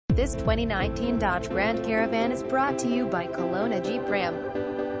This 2019 Dodge Grand Caravan is brought to you by Kelowna Jeep Ram.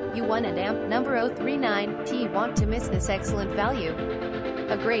 You want an AMP number 039T, want to miss this excellent value.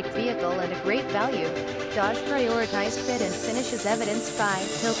 A great vehicle and a great value. Dodge prioritized fit and finish is evidenced by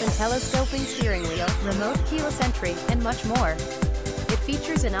tilt and telescoping steering wheel, remote keyless entry, and much more. It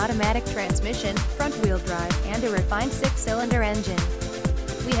features an automatic transmission, front-wheel drive, and a refined 6-cylinder engine.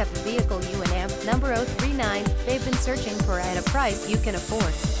 We have the vehicle you and AMP number 039 they've been searching for at a price you can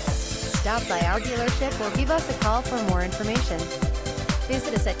afford. Stop by our dealership or give us a call for more information.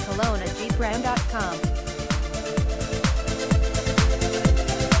 Visit us at KelownaJeepRam.com.